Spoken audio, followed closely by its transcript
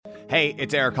Hey,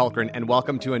 it's Eric Hulkran, and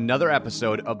welcome to another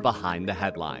episode of Behind the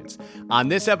Headlines. On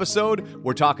this episode,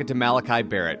 we're talking to Malachi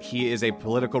Barrett. He is a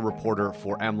political reporter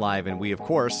for MLive, and we, of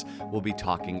course, will be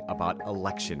talking about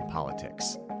election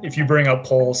politics. If you bring up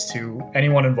polls to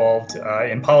anyone involved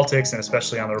in politics, and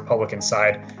especially on the Republican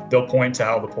side, they'll point to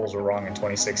how the polls were wrong in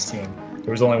 2016.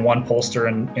 There was only one pollster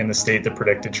in the state that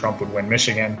predicted Trump would win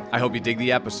Michigan. I hope you dig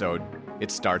the episode.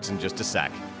 It starts in just a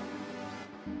sec.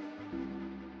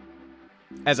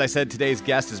 As I said, today's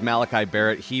guest is Malachi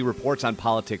Barrett. He reports on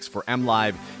politics for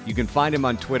MLive. You can find him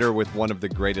on Twitter with one of the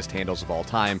greatest handles of all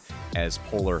time as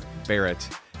Polar Barrett.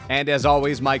 And as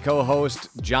always, my co-host,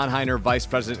 John Heiner, Vice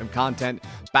President of Content,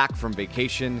 back from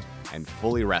vacation and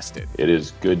fully rested. It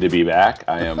is good to be back.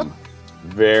 I am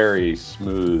very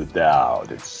smoothed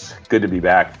out. It's good to be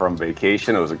back from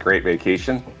vacation. It was a great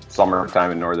vacation.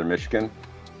 Summertime in northern Michigan.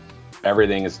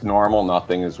 Everything is normal.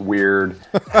 Nothing is weird.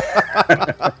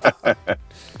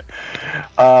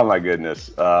 Oh, my goodness.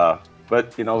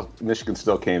 But, you know, Michigan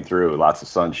still came through. Lots of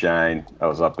sunshine. I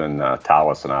was up in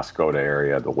Tawas and Oscoda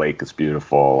area. The lake is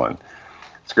beautiful, and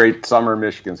it's great. Summer in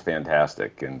Michigan's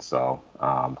fantastic, and so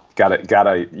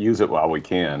gotta use it while we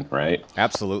can, right?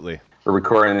 Absolutely. We're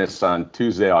recording this on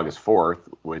Tuesday, August 4th,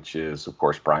 which is, of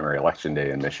course, primary election day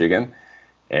in Michigan.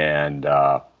 And,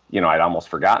 you know, I'd almost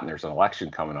forgotten there's an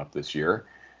election coming up this year.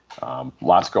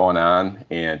 Lots going on.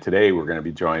 And today we're going to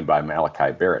be joined by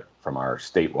Malachi Barrett from our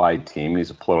statewide team.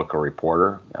 He's a political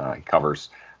reporter. He covers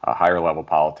higher level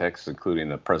politics, including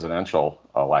the presidential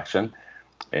election.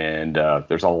 And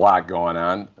there's a lot going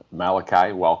on.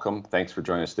 Malachi, welcome. Thanks for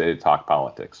joining us today to talk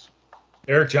politics.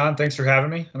 Eric, John, thanks for having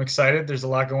me. I'm excited. There's a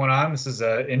lot going on. This is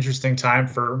an interesting time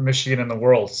for Michigan and the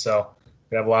world. So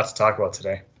we have a lot to talk about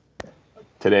today.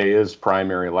 Today is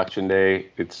primary election day.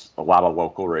 It's a lot of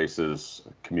local races,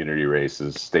 community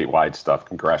races, statewide stuff,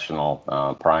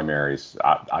 congressional primaries.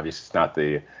 Obviously, it's not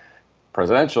the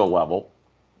presidential level,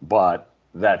 but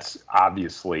that's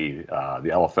obviously the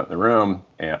elephant in the room,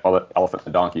 and the elephant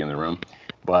and the donkey in the room.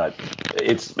 But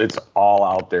it's all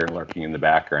out there lurking in the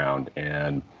background,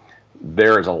 and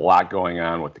there is a lot going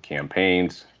on with the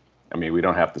campaigns. I mean, we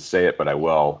don't have to say it, but I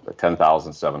will.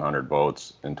 10,700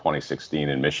 votes in 2016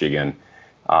 in Michigan.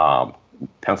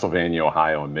 Pennsylvania,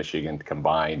 Ohio, and Michigan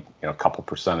combined, you know, a couple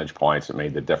percentage points that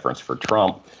made the difference for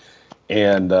Trump.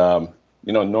 And,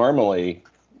 you know, normally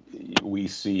we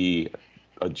see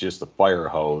just a fire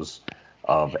hose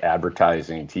of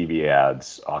advertising, TV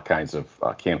ads, all kinds of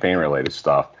campaign-related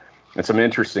stuff. And some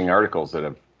interesting articles that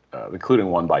have, including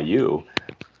one by you,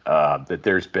 that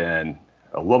there's been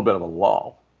a little bit of a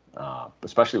lull,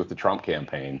 especially with the Trump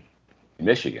campaign in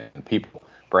Michigan. And people,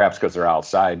 perhaps because they're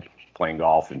outside playing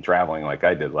golf and traveling like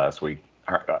I did last week,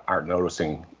 aren't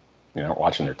noticing, you know,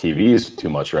 watching their TVs too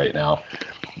much right now.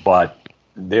 But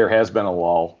there has been a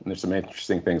lull, and there's some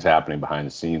interesting things happening behind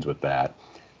the scenes with that.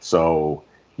 So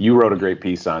you wrote a great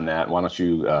piece on that. Why don't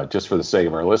you, just for the sake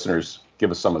of our listeners,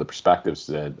 give us some of the perspectives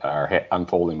that are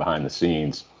unfolding behind the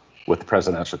scenes with the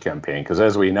presidential campaign? Because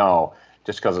as we know,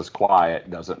 just because it's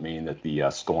quiet doesn't mean that the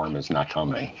storm is not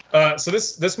coming. So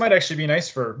this might actually be nice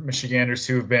for Michiganders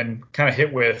who've been kind of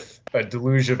hit with a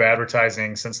deluge of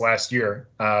advertising since last year.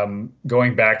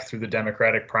 Going back through the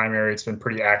Democratic primary, it's been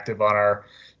pretty active on our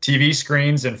TV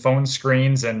screens and phone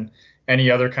screens and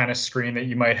any other kind of screen that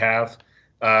you might have.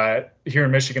 Here in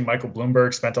Michigan, Michael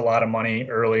Bloomberg spent a lot of money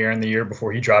earlier in the year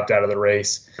before he dropped out of the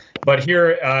race. But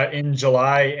here in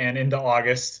July and into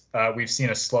August, we've seen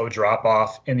a slow drop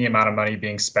off in the amount of money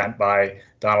being spent by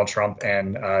Donald Trump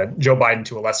and Joe Biden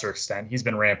to a lesser extent. He's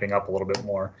been ramping up a little bit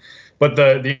more. But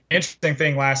the interesting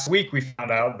thing last week, we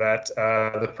found out that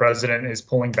the president is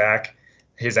pulling back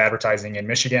his advertising in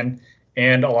Michigan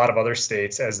and a lot of other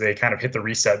states as they kind of hit the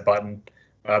reset button.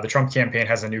 The Trump campaign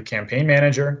has a new campaign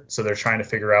manager, so they're trying to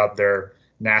figure out their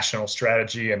national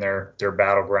strategy and their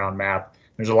battleground map.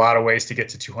 There's a lot of ways to get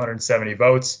to 270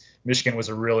 votes. Michigan was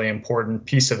a really important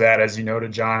piece of that, as you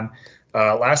noted, John.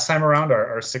 Last time around,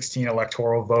 our 16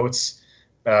 electoral votes,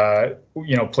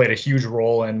 played a huge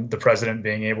role in the president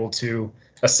being able to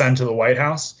ascend to the White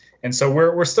House. And so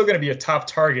we're still going to be a top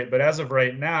target. But as of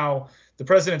right now, the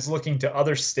president's looking to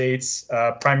other states,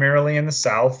 primarily in the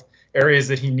South, areas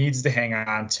that he needs to hang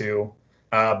on to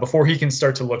before he can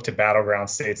start to look to battleground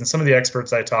states. And some of the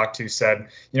experts I talked to said,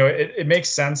 it makes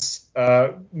sense.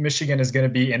 Michigan is going to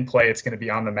be in play. It's going to be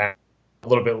on the map a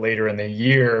little bit later in the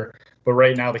year. But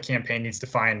right now, the campaign needs to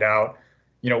find out,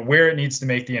 where it needs to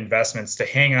make the investments to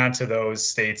hang on to those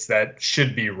states that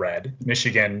should be red.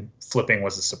 Michigan flipping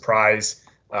was a surprise.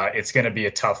 It's going to be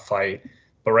a tough fight.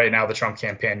 But right now, the Trump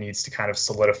campaign needs to kind of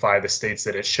solidify the states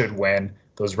that it should win,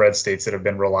 those red states that have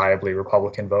been reliably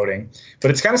Republican voting.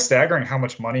 But it's kind of staggering how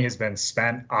much money has been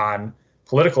spent on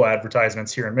political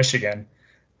advertisements here in Michigan.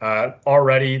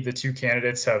 Already, the two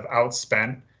candidates have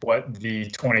outspent what the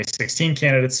 2016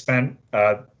 candidates spent.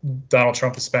 Donald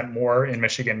Trump has spent more in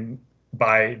Michigan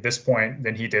by this point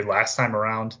than he did last time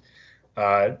around.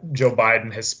 Joe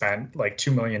Biden has spent like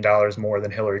 $2 million more than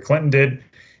Hillary Clinton did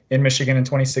in Michigan in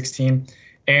 2016.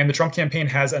 And the Trump campaign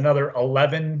has another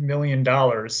 $11 million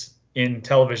in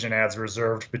television ads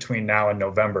reserved between now and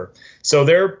November. So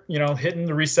they're, hitting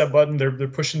the reset button. They're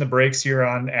pushing the brakes here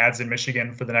on ads in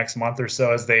Michigan for the next month or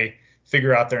so as they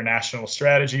figure out their national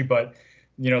strategy. But,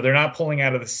 they're not pulling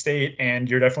out of the state, and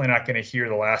you're definitely not going to hear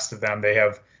the last of them. They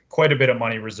have quite a bit of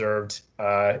money reserved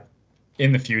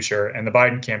in the future. And the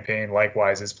Biden campaign,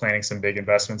 likewise, is planning some big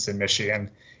investments in Michigan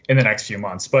in the next few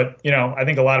months. But, I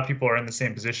think a lot of people are in the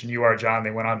same position you are, John.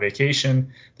 They went on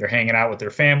vacation. They're hanging out with their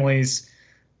families.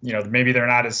 Maybe they're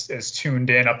not as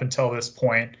tuned in up until this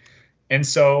point. And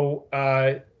so,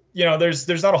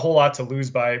 there's not a whole lot to lose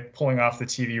by pulling off the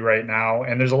TV right now.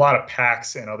 And there's a lot of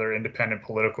PACs and other independent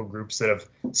political groups that have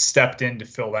stepped in to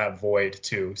fill that void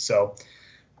too. So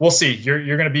we'll see. You're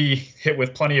going to be hit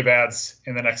with plenty of ads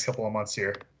in the next couple of months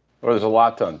here. Well, there's a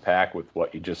lot to unpack with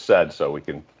what you just said. So we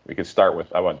can start with,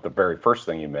 the very first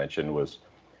thing you mentioned was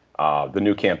the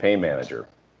new campaign manager.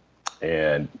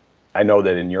 And I know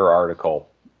that in your article,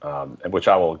 which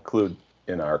I will include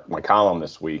in my column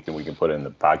this week, and we can put it in the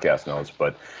podcast notes,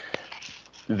 but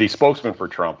the spokesman for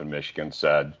Trump in Michigan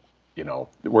said,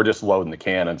 we're just loading the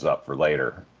cannons up for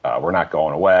later. We're not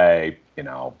going away.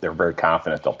 They're very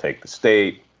confident they'll take the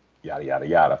state, yada, yada,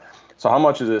 yada. So how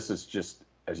much of this is just,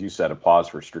 as you said, a pause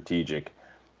for strategic,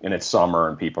 and it's summer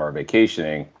and people are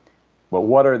vacationing, but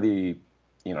what are the,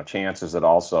 chances that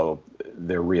also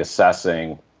they're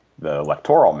reassessing the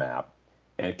electoral map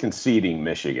and conceding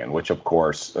Michigan, which, of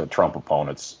course, Trump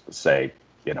opponents say,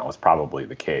 is probably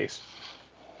the case?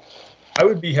 I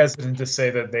would be hesitant to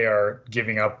say that they are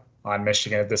giving up on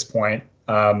Michigan at this point.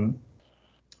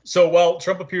 So while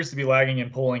Trump appears to be lagging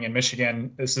in polling in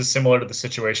Michigan, this is similar to the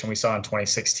situation we saw in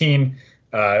 2016.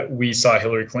 We saw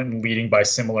Hillary Clinton leading by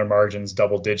similar margins,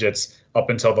 double digits,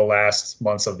 up until the last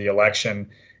months of the election.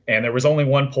 And there was only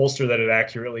one pollster that had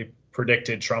accurately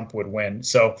predicted Trump would win.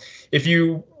 So if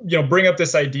you bring up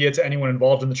this idea to anyone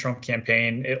involved in the Trump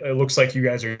campaign, it looks like you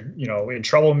guys are in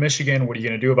trouble in Michigan. What are you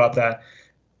going to do about that?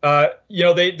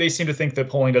 They seem to think that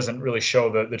polling doesn't really show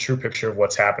the true picture of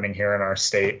what's happening here in our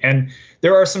state. And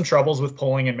there are some troubles with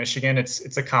polling in Michigan.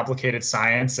 It's a complicated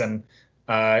science, and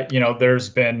there's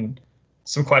been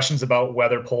some questions about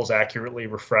whether polls accurately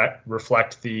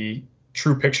reflect the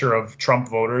true picture of Trump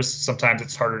voters. Sometimes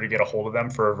it's harder to get a hold of them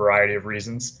for a variety of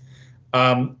reasons.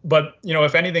 But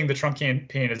if anything, the Trump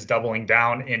campaign is doubling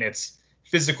down in its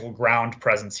physical ground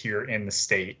presence here in the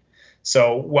state.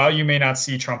 So while you may not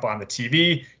see Trump on the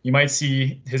TV, you might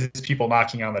see his people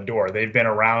knocking on the door. They've been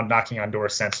around knocking on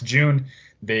doors since June.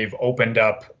 They've opened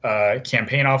up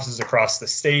campaign offices across the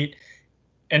state,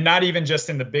 and not even just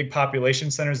in the big population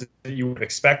centers that you would have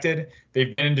expected.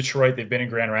 They've been in Detroit, they've been in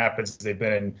Grand Rapids, they've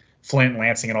been in Flint,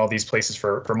 Lansing, and all these places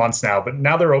for months now. But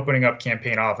now they're opening up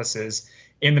campaign offices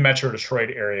in the Metro Detroit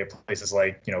area, places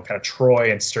like, kind of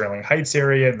Troy and Sterling Heights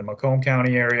area, in the Macomb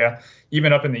County area,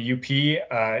 even up in the UP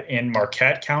in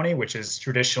Marquette County, which is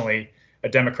traditionally a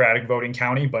Democratic voting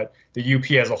county, but the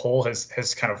UP as a whole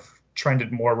has kind of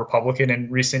trended more Republican in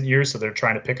recent years, so they're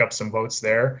trying to pick up some votes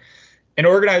there. And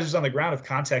organizers on the ground have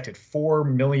contacted 4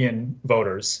 million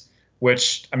voters,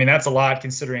 which, that's a lot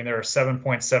considering there are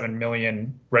 7.7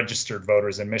 million registered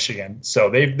voters in Michigan. So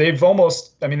they've they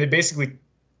basically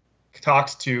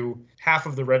talked to half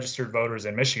of the registered voters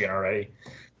in Michigan already.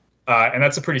 And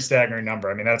that's a pretty staggering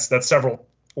number. That's several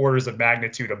orders of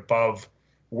magnitude above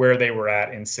where they were at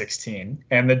in 2016.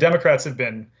 And the Democrats have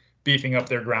been beefing up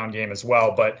their ground game as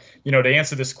well. But, to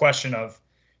answer this question of,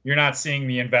 you're not seeing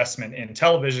the investment in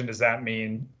television, does that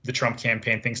mean the Trump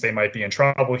campaign thinks they might be in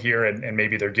trouble here and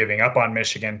maybe they're giving up on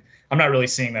Michigan? I'm not really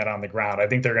seeing that on the ground. I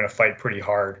think they're going to fight pretty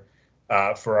hard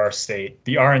for our state.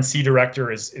 The RNC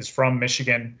director is from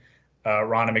Michigan,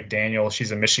 Ronna McDaniel.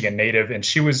 She's a Michigan native, and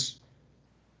she was,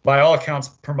 by all accounts,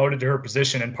 promoted to her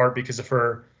position in part because of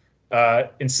her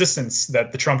insistence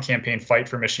that the Trump campaign fight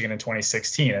for Michigan in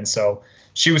 2016. And so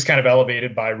she was kind of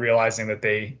elevated by realizing that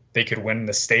they could win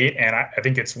the state. And I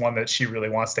think it's one that she really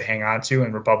wants to hang on to,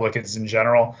 and Republicans in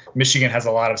general. Michigan has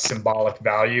a lot of symbolic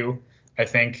value, I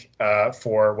think,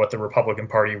 for what the Republican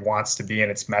Party wants to be in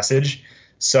its message.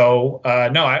 So,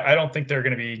 no, I don't think they're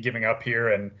going to be giving up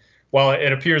here. And while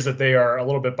it appears that they are a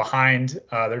little bit behind,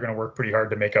 they're going to work pretty hard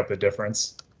to make up the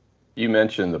difference. You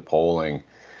mentioned the polling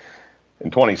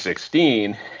in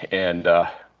 2016, and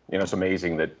it's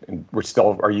amazing that we're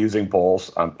still are using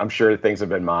polls. I'm sure that things have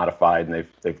been modified, and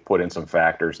they've put in some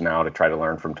factors now to try to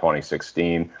learn from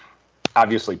 2016.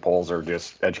 Obviously, polls are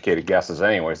just educated guesses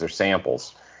anyways. They're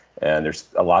samples, and there's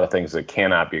a lot of things that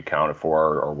cannot be accounted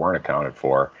for or weren't accounted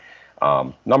for.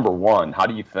 Number one, how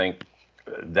do you think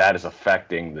that is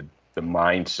affecting the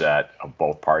mindset of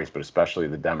both parties, but especially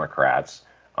the Democrats?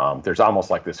 There's almost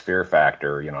like this fear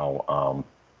factor,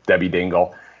 Debbie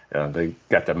Dingell. They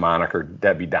got the moniker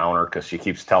Debbie Downer because she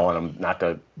keeps telling them not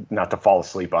to fall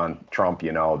asleep on Trump,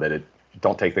 that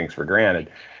don't take things for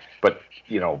granted. But,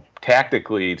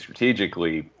 tactically,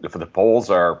 strategically, if the polls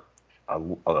are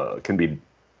can be,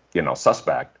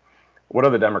 suspect, what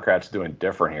are the Democrats doing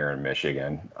different here in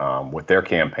Michigan with their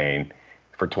campaign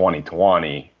for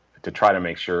 2020 to try to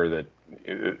make sure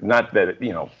that not that,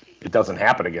 it doesn't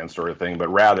happen again sort of thing, but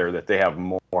rather that they have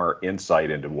more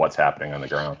insight into what's happening on the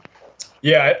ground?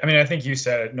 Yeah, I think you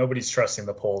said it. Nobody's trusting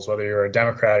the polls, whether you're a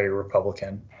Democrat or you're a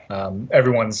Republican.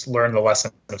 Everyone's learned the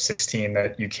lesson of 16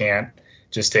 that you can't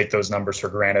just take those numbers for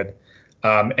granted.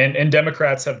 And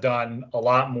Democrats have done a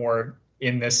lot more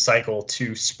in this cycle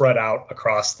to spread out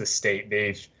across the state.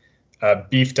 They've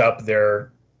beefed up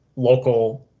their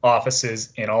local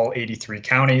offices in all 83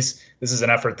 counties. This is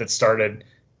an effort that started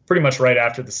pretty much right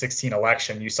after the 16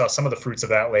 election. You saw some of the fruits of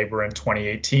that labor in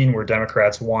 2018, where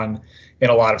Democrats won in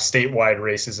a lot of statewide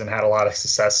races and had a lot of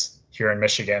success here in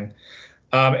Michigan.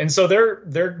 And so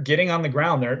they're getting on the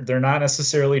ground. They're not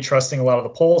necessarily trusting a lot of the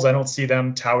polls. I don't see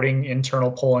them touting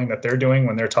internal polling that they're doing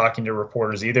when they're talking to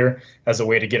reporters either as a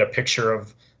way to get a picture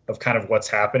of kind of what's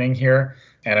happening here.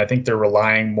 And I think they're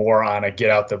relying more on a get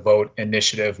out the vote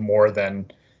initiative more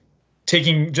than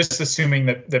assuming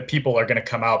that people are going to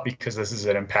come out because this is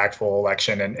an impactful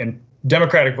election. And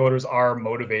Democratic voters are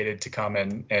motivated to come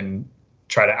and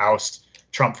try to oust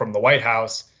Trump from the White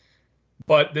House.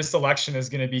 But this election is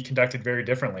going to be conducted very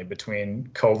differently between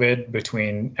COVID,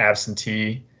 between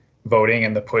absentee voting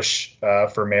and the push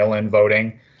for mail-in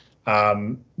voting.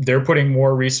 They're putting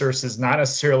more resources, not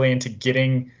necessarily into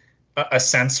getting a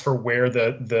sense for where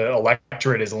the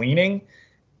electorate is leaning.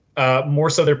 More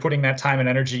so they're putting that time and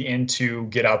energy into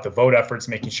get out the vote efforts,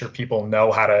 making sure people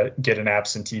know how to get an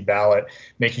absentee ballot,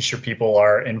 making sure people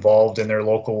are involved in their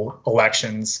local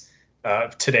elections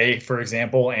today, for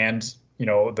example, and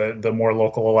the more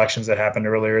local elections that happened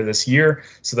earlier this year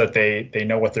so that they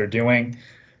know what they're doing.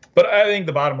 But I think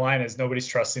the bottom line is nobody's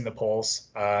trusting the polls,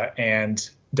 and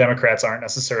Democrats aren't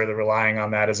necessarily relying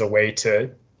on that as a way to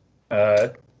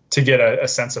get a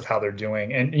sense of how they're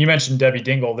doing. And you mentioned Debbie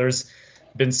Dingell. There's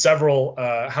been several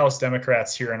House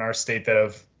Democrats here in our state that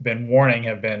have been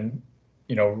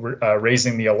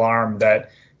raising the alarm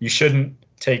that you shouldn't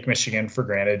take Michigan for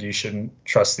granted. You shouldn't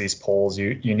trust these polls.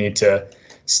 You need to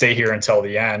stay here until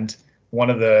the end. One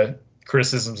of the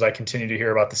criticisms I continue to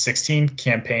hear about the 16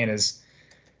 campaign is,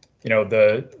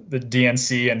 the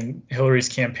DNC and Hillary's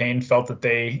campaign felt that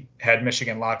they had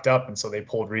Michigan locked up, and so they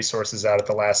pulled resources out at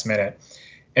the last minute.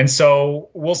 And so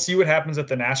we'll see what happens at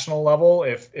the national level.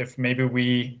 If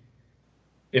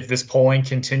this polling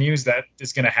continues, that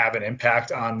is going to have an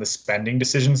impact on the spending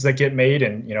decisions that get made.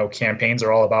 And, campaigns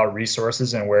are all about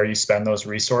resources and where you spend those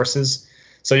resources.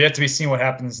 So you have to be seeing what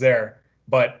happens there.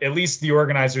 But at least the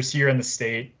organizers here in the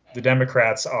state, the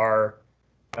Democrats, are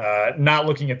not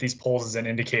looking at these polls as an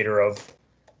indicator of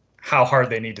how hard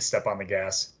they need to step on the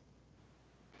gas.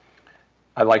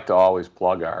 I'd like to always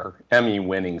plug our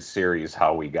Emmy-winning series,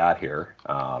 How We Got Here.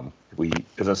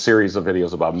 It's a series of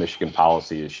videos about Michigan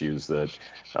policy issues that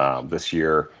this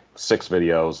year, 6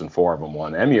 videos and 4 of them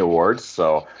won Emmy Awards.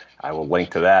 So I will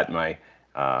link to that in my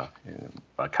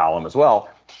column as well.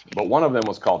 But one of them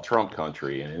was called Trump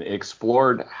Country, and it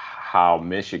explored how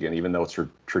Michigan, even though it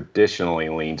traditionally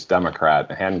leans Democrat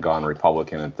and hadn't gone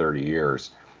Republican in 30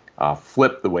 years,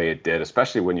 flipped the way it did,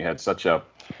 especially when you had such a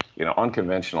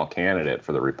unconventional candidate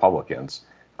for the Republicans.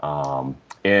 And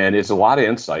it's a lot of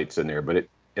insights in there, but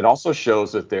it also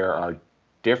shows that there are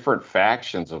different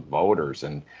factions of voters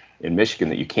in Michigan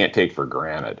that you can't take for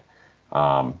granted.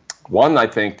 One, I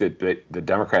think that the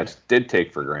Democrats did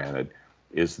take for granted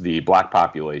is the black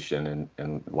population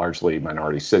in largely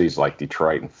minority cities like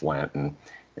Detroit and Flint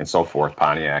and so forth,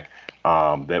 Pontiac,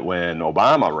 that when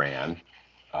Obama ran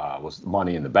was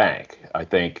money in the bank. I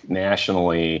think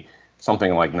nationally,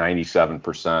 something like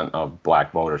 97% of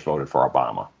black voters voted for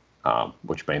Obama,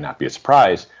 which may not be a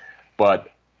surprise,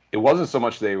 but it wasn't so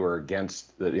much they were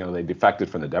against, they defected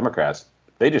from the Democrats.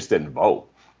 They just didn't vote.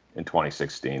 in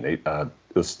 2016. It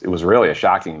was really a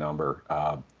shocking number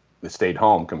that stayed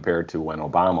home compared to when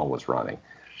Obama was running.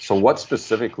 So what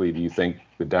specifically do you think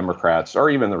the Democrats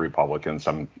or even the Republicans,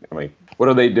 what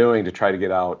are they doing to try to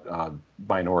get out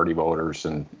minority voters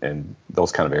and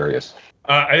those kind of areas?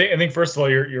 I think first of all,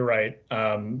 you're right.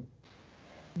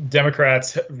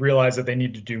 Democrats realize that they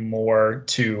need to do more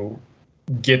to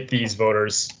get these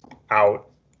voters out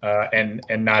and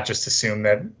not just assume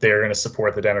that they're going to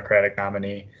support the Democratic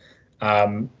nominee.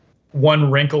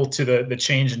 One wrinkle to the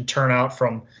change in turnout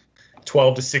from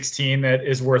 12 to 16 that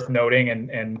is worth noting,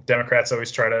 and Democrats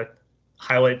always try to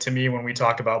highlight to me when we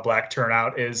talk about black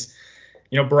turnout is,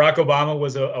 Barack Obama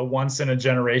was a once in a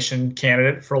generation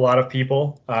candidate for a lot of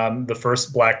people. The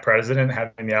first black president,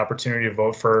 having the opportunity to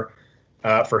vote for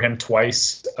him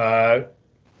twice,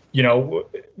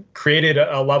 created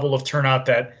a level of turnout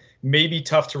that may be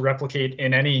tough to replicate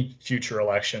in any future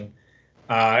election.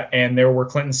 And there were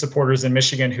Clinton supporters in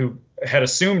Michigan who had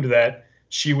assumed that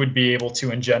she would be able to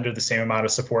engender the same amount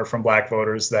of support from black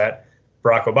voters that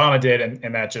Barack Obama did,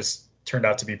 and that just turned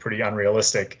out to be pretty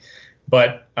unrealistic.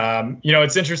 But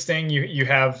it's interesting. You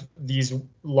have these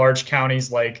large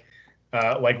counties like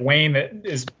Wayne, that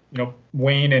is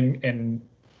Wayne and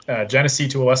Genesee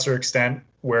to a lesser extent,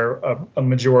 where a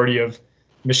majority of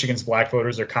Michigan's black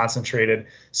voters are concentrated.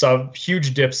 Saw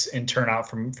huge dips in turnout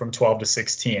from 12 to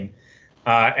 16.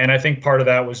 And I think part of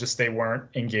that was just they weren't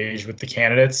engaged with the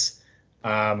candidates.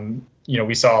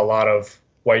 We saw a lot of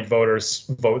white voters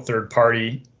vote third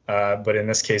party, but in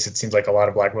this case, it seems like a lot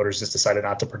of black voters just decided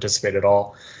not to participate at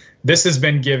all. This has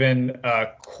been given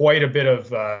quite a bit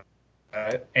of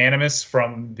animus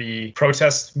from the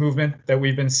protest movement that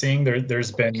we've been seeing.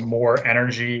 There's been more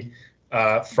energy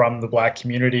from the black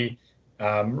community,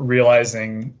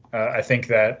 realizing, I think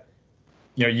that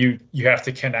you have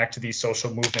to connect these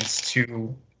social movements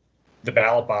to the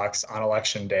ballot box on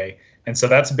election day. And so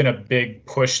that's been a big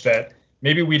push that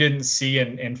maybe we didn't see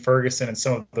in Ferguson and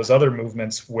some of those other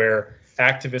movements where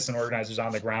activists and organizers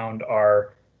on the ground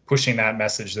are pushing that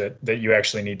message that you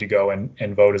actually need to go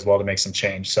and vote as well to make some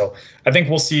change. So I think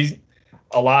we'll see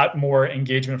a lot more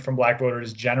engagement from black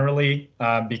voters generally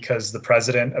because the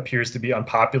president appears to be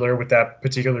unpopular with that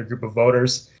particular group of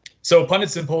voters. So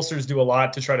pundits and pollsters do a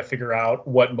lot to try to figure out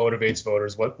what motivates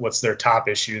voters, what's their top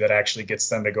issue that actually gets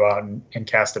them to go out and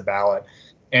cast a ballot.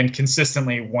 And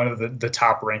consistently, one of the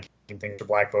top ranking things for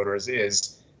black voters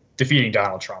is defeating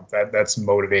Donald Trump. That's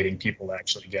motivating people to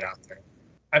actually get out there.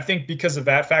 I think because of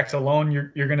that fact alone,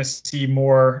 you're going to see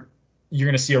more. You're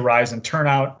going to see a rise in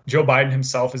turnout. Joe Biden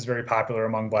himself is very popular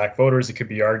among black voters. It could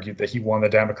be argued that he won the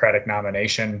Democratic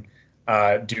nomination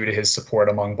due to his support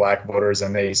among black voters,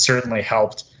 and they certainly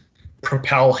helped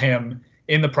propel him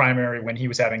in the primary when he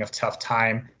was having a tough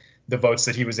time. The votes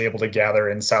that he was able to gather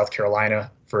in South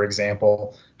Carolina, for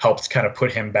example, helped kind of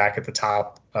put him back at the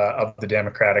top of the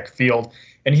Democratic field.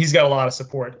 And he's got a lot of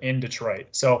support in Detroit.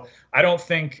 So I don't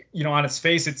think, on its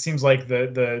face, it seems like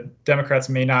the Democrats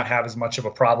may not have as much of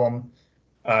a problem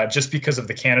just because of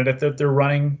the candidate that they're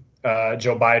running.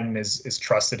 Joe Biden is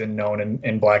trusted and known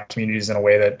in black communities in a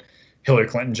way that Hillary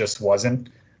Clinton just wasn't.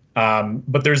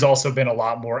 But there's also been a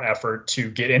lot more effort to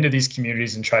get into these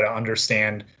communities and try to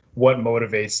understand what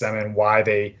motivates them and why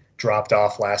they dropped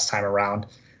off last time around.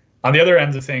 On the other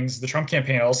end of things, the Trump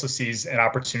campaign also sees an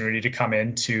opportunity to come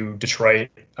into Detroit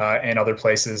and other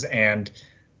places and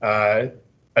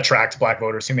attract black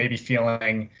voters who may be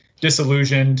feeling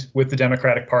disillusioned with the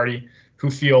Democratic Party, who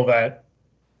feel that,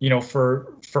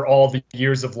 for all the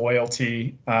years of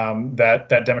loyalty that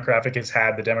demographic has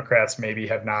had, the Democrats maybe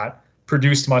have not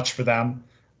produced much for them.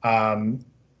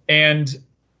 And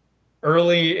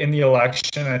early in the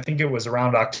election, I think it was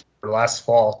around October last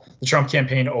fall, the Trump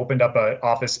campaign opened up an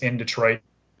office in Detroit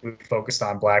focused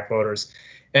on black voters.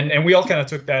 And we all kind of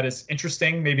took that as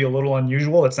interesting, maybe a little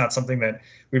unusual. It's not something that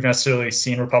we've necessarily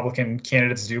seen Republican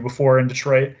candidates do before in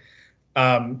Detroit.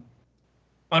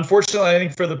 Unfortunately, I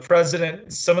think for the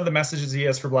president, some of the messages he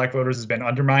has for black voters has been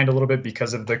undermined a little bit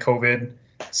because of the COVID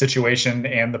situation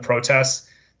and the protests.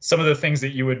 Some of the things that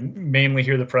you would mainly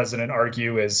hear the president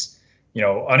argue is,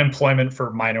 unemployment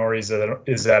for minorities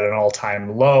is at an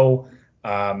all-time low.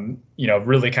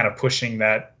 Really kind of pushing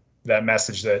that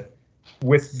message that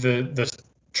with the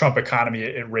Trump economy,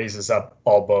 it raises up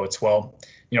all boats. Well,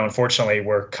 unfortunately,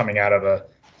 we're coming out of a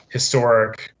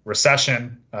historic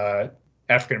recession.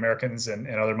 African Americans and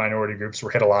other minority groups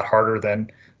were hit a lot harder than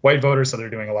white voters, so they're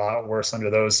doing a lot worse under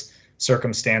those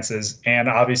circumstances. And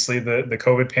obviously, the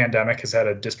COVID pandemic has had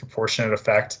a disproportionate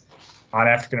effect on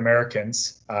African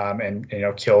Americans,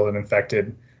 and killed and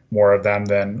infected more of them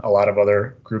than a lot of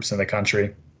other groups in the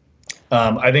country.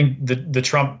 I think the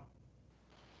Trump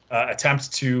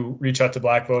attempt to reach out to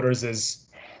black voters is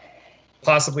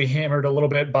possibly hammered a little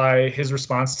bit by his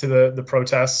response to the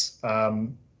protests.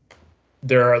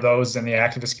 There are those in the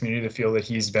activist community that feel that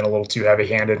he's been a little too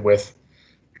heavy-handed with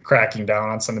cracking down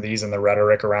on some of these and the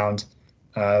rhetoric around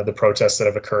the protests that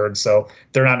have occurred. So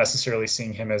they're not necessarily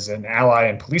seeing him as an ally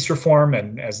in police reform,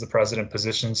 and as the president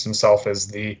positions himself as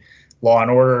the law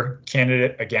and order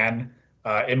candidate again,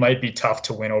 it might be tough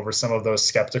to win over some of those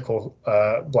skeptical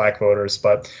black voters.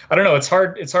 But I don't know. It's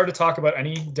hard to talk about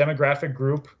any demographic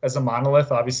group as a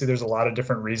monolith. Obviously, there's a lot of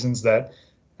different reasons that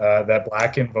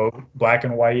black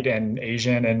and white and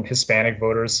Asian and Hispanic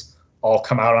voters all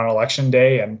come out on election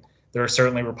day, and there are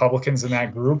certainly Republicans in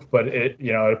that group. But it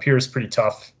appears pretty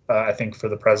tough, I think, for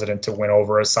the president to win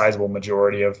over a sizable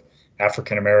majority of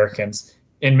African Americans.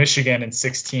 In Michigan in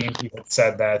 2016, he had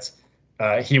said that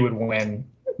he would win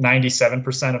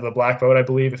 97% of the black vote, I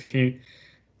believe, if he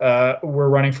were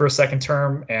running for a second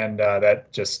term, and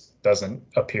that just doesn't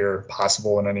appear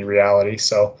possible in any reality.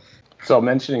 So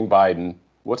mentioning Biden,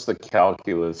 what's the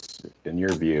calculus, in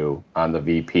your view, on the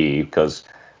VP? Because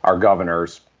our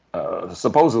governor's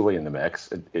supposedly in the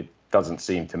mix. It doesn't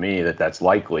seem to me that that's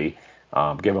likely,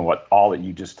 given all that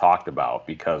you just talked about,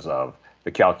 because of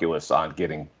the calculus on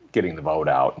getting the vote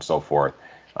out and so forth.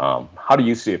 How do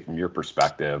you see it from your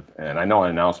perspective? And I know an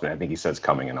announcement, I think he says,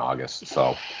 coming in August.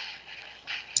 So,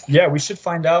 yeah, we should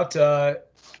find out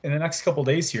in the next couple of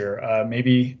days here.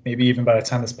 Maybe even by the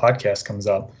time this podcast comes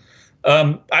up.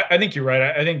 I think you're right.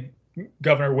 I think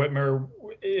Governor Whitmer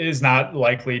is not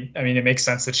likely. I mean, it makes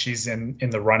sense that she's in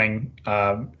the running.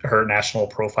 Her national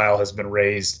profile has been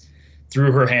raised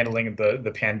through her handling of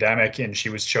the pandemic, and she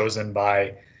was chosen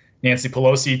by Nancy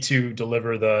Pelosi to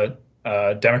deliver the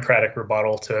Democratic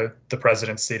rebuttal to the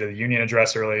president's State of the Union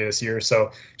address earlier this year.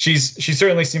 So she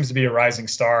certainly seems to be a rising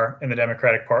star in the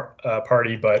Democratic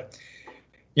Party. But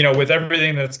with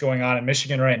everything that's going on in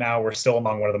Michigan right now, we're still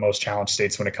among one of the most challenged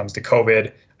states when it comes to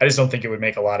COVID. I just don't think it would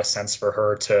make a lot of sense for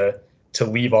her to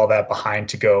leave all that behind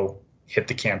to go hit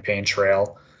the campaign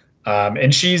trail.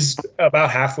 And she's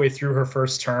about halfway through her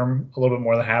first term, a little bit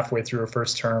more than halfway through her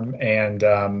first term. And,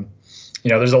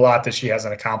 there's a lot that she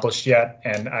hasn't accomplished yet.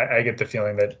 And I get the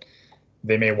feeling that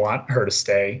they may want her to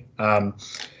stay. Biden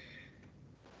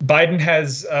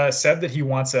has said that he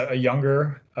wants a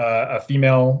younger, a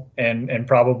female and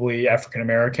probably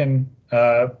African-American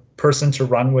person to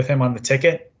run with him on the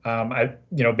ticket.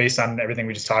 Based on everything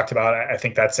we just talked about, I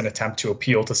think that's an attempt to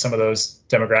appeal to some of those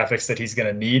demographics that he's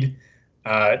going to need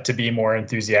to be more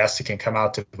enthusiastic and come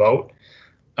out to vote.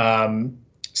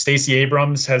 Stacey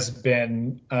Abrams has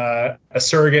been a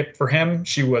surrogate for him.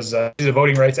 She's a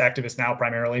voting rights activist now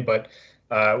primarily, but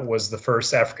was the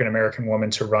first African-American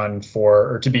woman to run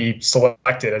or to be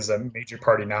selected as a major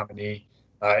party nominee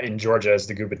in Georgia as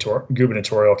the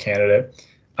gubernatorial candidate.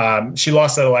 She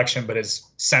lost that election, but has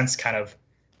since kind of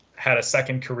had a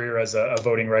second career as a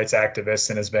voting rights activist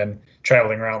and has been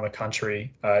traveling around the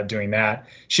country doing that.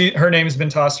 Her name has been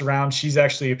tossed around. She's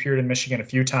actually appeared in Michigan a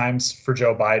few times for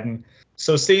Joe Biden.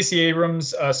 So Stacey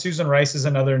Abrams, Susan Rice is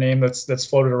another name that's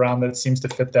floated around that seems to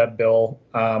fit that bill.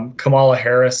 Kamala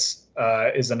Harris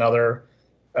is another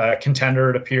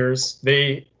contender, it appears.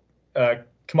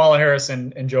 Kamala Harris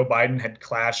and Joe Biden had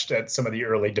clashed at some of the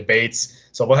early debates,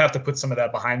 so we'll have to put some of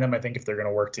that behind them, I think, if they're going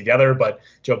to work together. But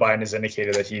Joe Biden has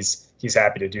indicated that he's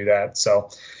happy to do that.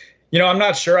 So, I'm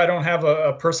not sure. I don't have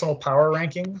a personal power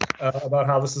ranking about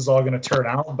how this is all going to turn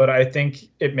out, but I think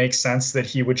it makes sense that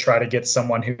he would try to get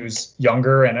someone who's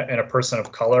younger and a person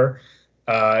of color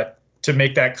to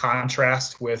make that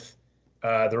contrast with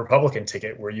the Republican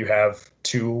ticket, where you have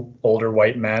two older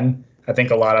white men. I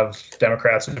think a lot of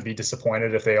Democrats would be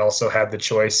disappointed if they also had the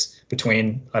choice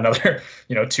between another,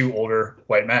 two older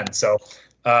white men. So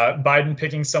Biden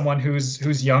picking someone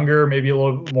who's younger, maybe a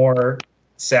little more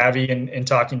savvy in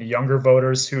talking to younger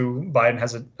voters who Biden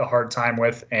has a hard time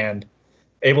with, and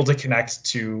able to connect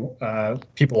to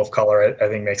people of color, I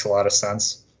think makes a lot of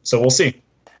sense. So we'll see.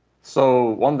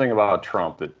 So one thing about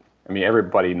Trump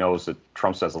everybody knows that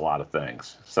Trump says a lot of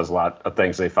things,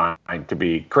 they find to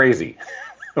be crazy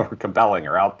or compelling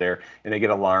or out there, and they get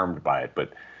alarmed by it.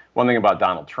 But one thing about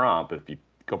Donald Trump, if you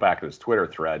go back to his Twitter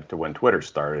thread to when Twitter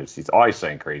started, he's always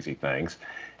saying crazy things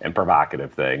and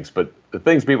provocative things. But the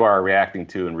things people are reacting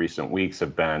to in recent weeks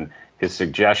have been his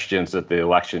suggestions that the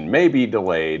election may be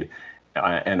delayed,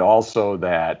 and also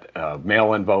that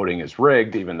mail-in voting is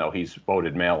rigged, even though he's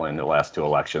voted mail-in the last two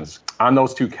elections. On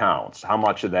those two counts, how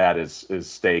much of that is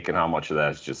stake and how much of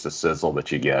that is just a sizzle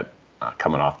that you get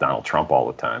coming off Donald Trump all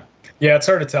the time? Yeah, it's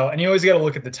hard to tell. And you always got to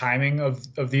look at the timing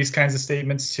of these kinds of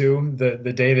statements too.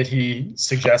 The day that he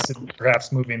suggested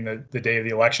perhaps moving the day of the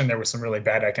election, there was some really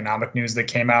bad economic news that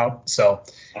came out. So,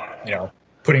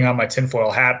 putting on my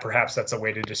tinfoil hat, perhaps that's a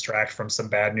way to distract from some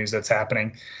bad news that's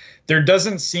happening. There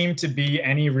doesn't seem to be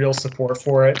any real support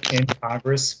for it in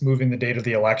Congress, moving the date of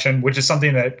the election, which is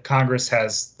something that Congress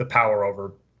has the power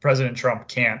over. President Trump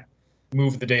can't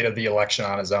move the date of the election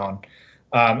on his own.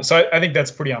 So I think that's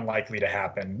pretty unlikely to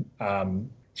happen.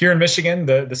 Here in Michigan,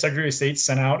 the Secretary of State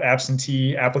sent out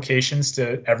absentee applications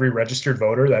to every registered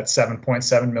voter. That's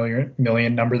 7.7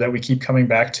 million number that we keep coming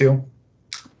back to,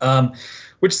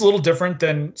 which is a little different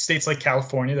than states like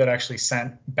California that actually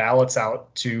sent ballots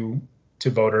out to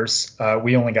voters.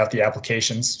 We only got the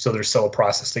applications, so there's still a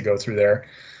process to go through there.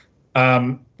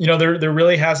 There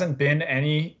really hasn't been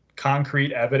any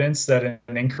concrete evidence that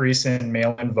an increase in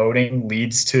mail-in voting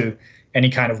leads to any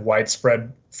kind of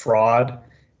widespread fraud.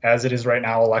 As it is right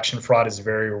now, election fraud is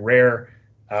very rare.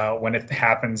 When it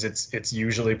happens, it's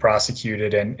usually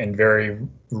prosecuted and very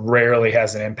rarely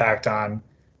has an impact on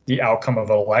the outcome of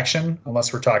an election,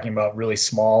 unless we're talking about really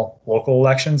small local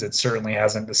elections. It certainly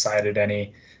hasn't decided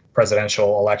any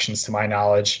presidential elections to my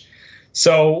knowledge.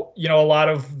 So, a lot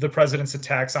of the president's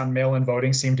attacks on mail-in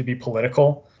voting seem to be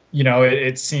political.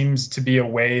 It seems to be a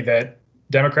way that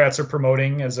Democrats are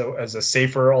promoting as a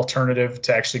safer alternative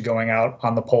to actually going out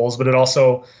on the polls, but it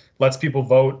also lets people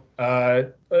vote.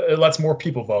 It lets more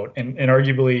people vote, and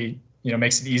arguably,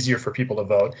 makes it easier for people to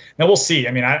vote. Now we'll see.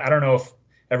 I mean, I don't know if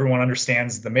everyone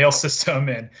understands the mail system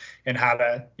and how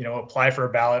to apply for a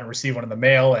ballot and receive one in the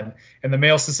mail, and the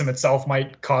mail system itself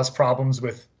might cause problems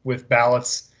with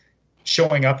ballots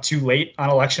showing up too late on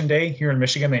election day. Here in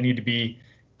Michigan, they need to be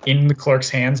in the clerk's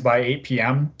hands by 8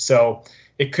 p.m. So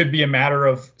it could be a matter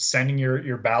of sending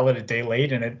your ballot a day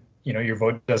late and your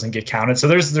vote doesn't get counted. So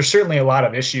there's certainly a lot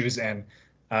of issues and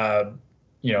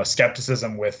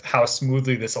skepticism with how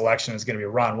smoothly this election is going to be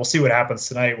run. We'll see what happens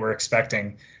tonight. We're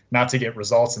expecting not to get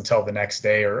results until the next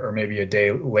day or maybe a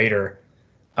day later.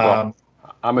 Well,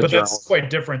 but that's quite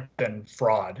different than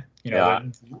fraud.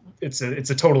 It's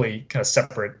a totally kind of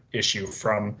separate issue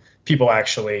from people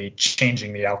actually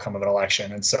changing the outcome of an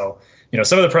election. And so,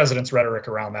 some of the president's rhetoric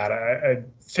around that, I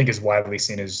think is widely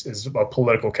seen as a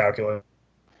political calculus.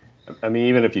 I mean,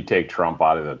 even if you take Trump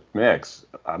out of the mix,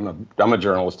 I'm a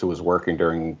journalist who was working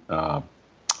during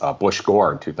Bush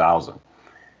Gore in 2000.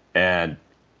 And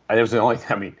it was the only,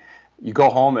 you go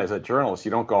home as a journalist,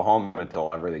 you don't go home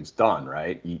until everything's done,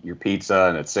 right? You eat your pizza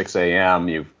and at 6 a.m.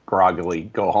 you groggily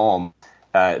go home.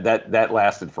 That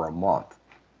lasted for a month,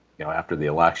 after the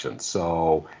election.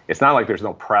 So it's not like there's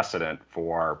no precedent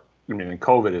for,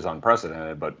 COVID is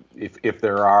unprecedented, but if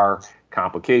there are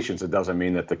complications, it doesn't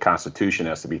mean that the Constitution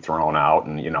has to be thrown out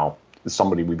and,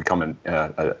 we become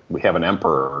we have an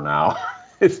emperor now.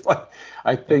 It's like,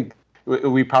 I think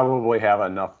we probably have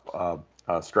enough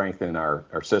strength in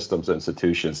our systems,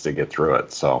 institutions to get through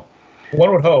it. So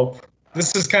one would hope.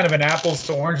 This is kind of an apples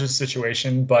to oranges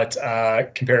situation, but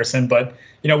comparison. But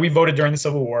we voted during the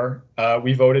Civil War.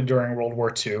 We voted during World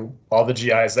War II. All the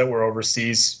GIs that were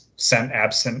overseas sent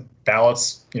absent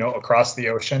ballots, across the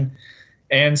ocean.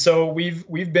 And so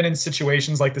we've been in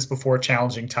situations like this before,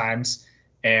 challenging times,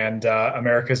 and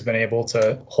America's been able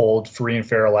to hold free and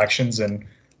fair elections, and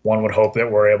one would hope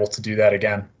that we're able to do that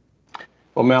again.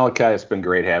 Well, Malachi, it's been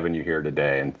great having you here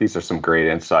today, and these are some great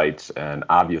insights. And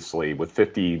obviously, with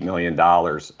 $50 million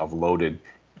of loaded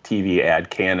TV ad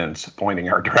cannons pointing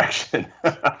our direction,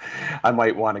 I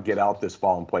might want to get out this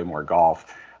fall and play more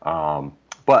golf.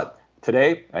 But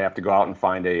today, I have to go out and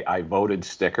find a I voted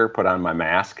sticker, put on my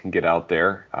mask, and get out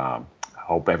there. I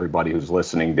hope everybody who's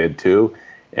listening did too,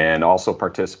 and also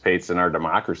participates in our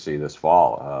democracy this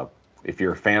fall. If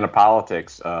you're a fan of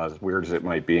politics, as weird as it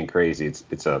might be and crazy,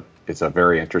 it's a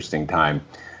very interesting time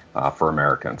for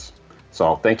Americans.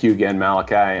 So thank you again,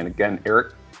 Malachi, and again,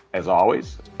 Eric, as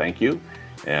always, thank you,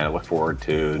 and I look forward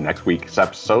to next week's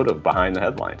episode of Behind the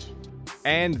Headlines.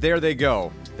 And there they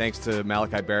go. Thanks to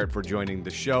Malachi Barrett for joining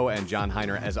the show, and John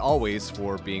Heiner, as always,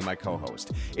 for being my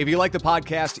co-host. If you like the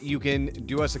podcast, you can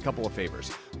do us a couple of favors.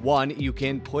 One, you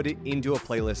can put it into a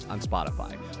playlist on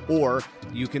Spotify, or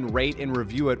you can rate and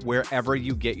review it wherever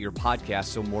you get your podcast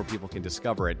so more people can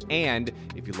discover it. And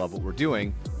if you love what we're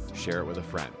doing, share it with a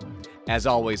friend. As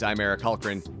always, I'm Eric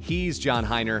Hultgren, he's John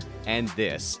Heiner, and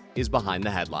this is Behind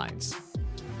the Headlines.